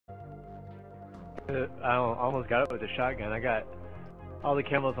I almost got it with a shotgun. I got all the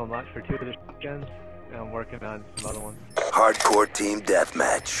camos unlocked for 2 of the shotguns, and I'm working on some other ones. Hardcore team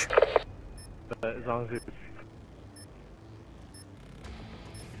deathmatch. But as long as it's...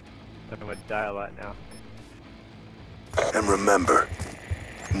 I would die a lot now. And remember,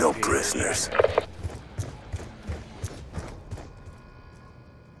 no prisoners.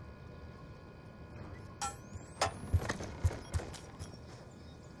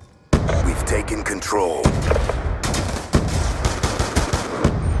 We've taken control.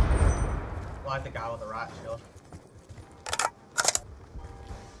 Like the guy with the right shield.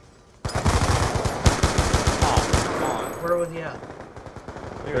 Oh, come on. Where was he at?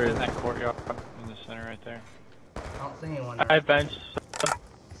 He was in that courtyard in the center right there. I don't see anyone. I benched.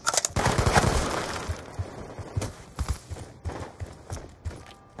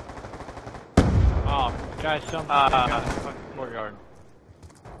 Oh, guys, something got in the fucking courtyard.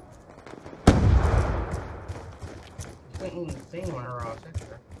 I didn't even see anyone in raw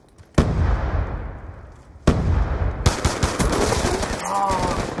sector. Oh,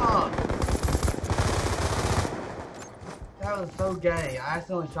 fuck. That was so gay. I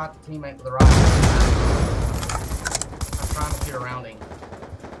accidentally shot the teammate with the right. I'm trying to shoot around him.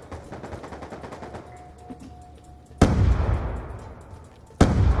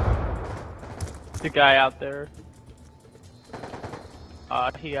 The guy out there.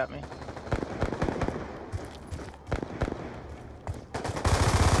 He got me.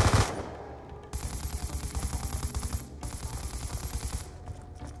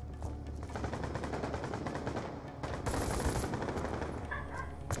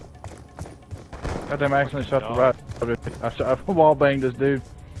 Goddamn, I accidentally shot the right. I wall banged this dude.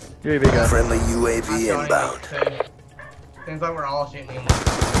 UAV guy. Friendly UAV inbound. Seems like we're all shooting him.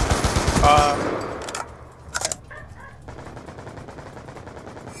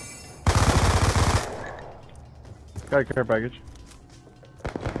 Got a care package.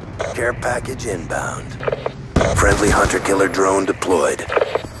 Care package inbound. Friendly hunter-killer drone deployed.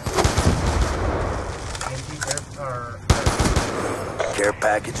 Care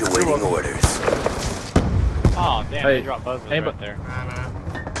package awaiting orders. Oh, damn, Hey, they dropped both of us right there.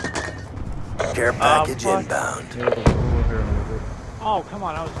 Care package inbound. Oh, come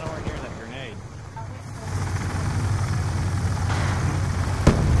on, I was nowhere near that grenade.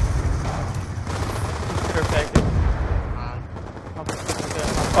 Care package.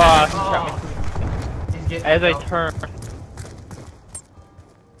 As I turn.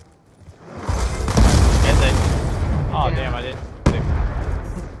 Oh, damn, I didn't.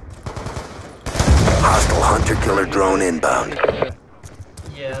 Hostile hunter-killer drone inbound.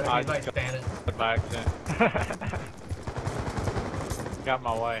 Yeah, I he's like just standing. by accident. Got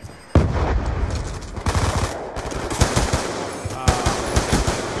my way. I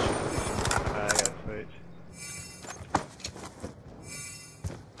gotta switch.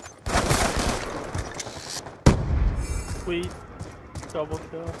 Sweet. Double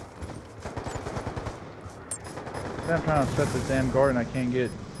kill. I'm trying to set this damn guard and I can't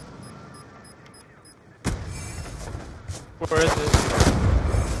get. Where is it?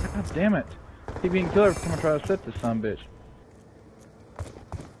 God damn it. Keep being killed every time I try to set this son bitch.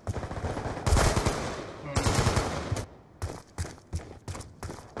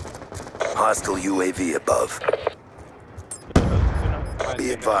 Hostile UAV above.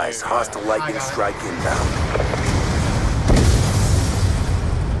 Be advised, hostile lightning strike inbound.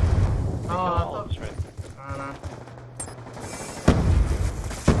 Oh, that's right. I know.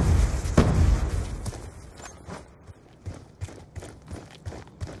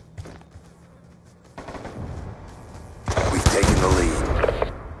 We've taken the lead.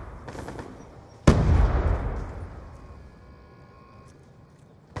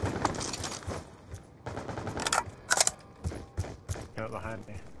 Got behind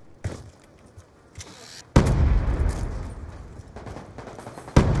me.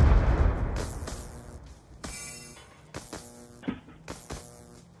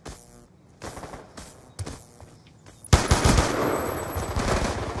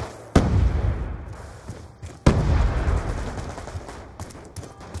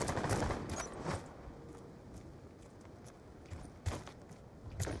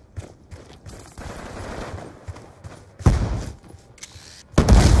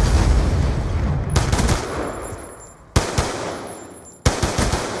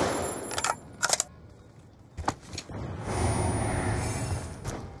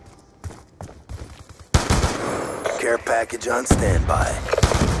 Care package on standby.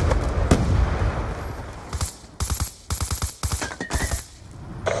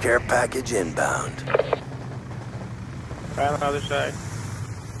 Care package inbound. Right on the other side.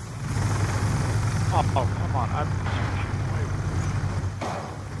 Oh, come on.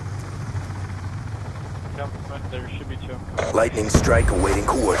 There should be two. Lightning strike awaiting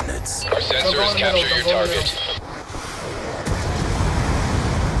coordinates. Our sensors capture your target.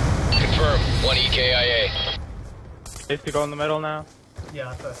 Confirm. 1 EKIA. Safe to go in the middle now?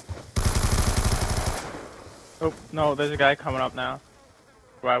 Yeah, that's Oh, no, there's a guy coming up now.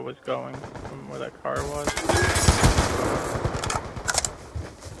 Where I was going, from where that car was.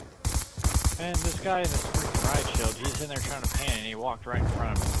 Man, this guy in this freaking riot shield, he's in there trying to pan and he walked right in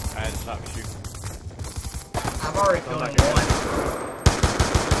front of me. I had to stop shooting. I've already killed him one.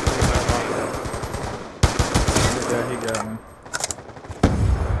 Yeah, he got me.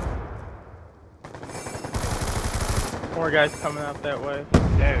 More guys coming out that way.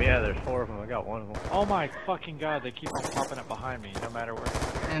 Damn, yeah, there's 4 of them. I got 1 of them. Oh my fucking god, they keep on popping up behind me, no matter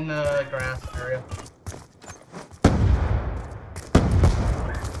where. In the grass area.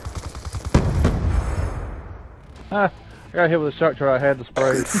 Ah, I got hit with a shark till I had the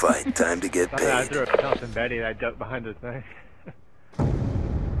spray. Good fight. Time to get I paid. threw a Thompson Betty and I ducked behind the thing.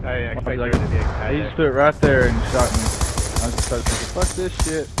 I expected Like, there to be a guy he there. just stood right there and shot me. I was just thinking, fuck this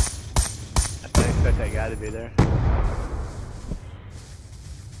shit. I didn't expect that guy to be there.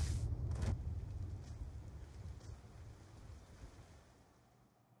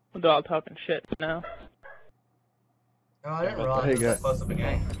 They're all talking shit now. Oh, I didn't Hey, realize it was guy. that close of a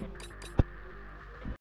game.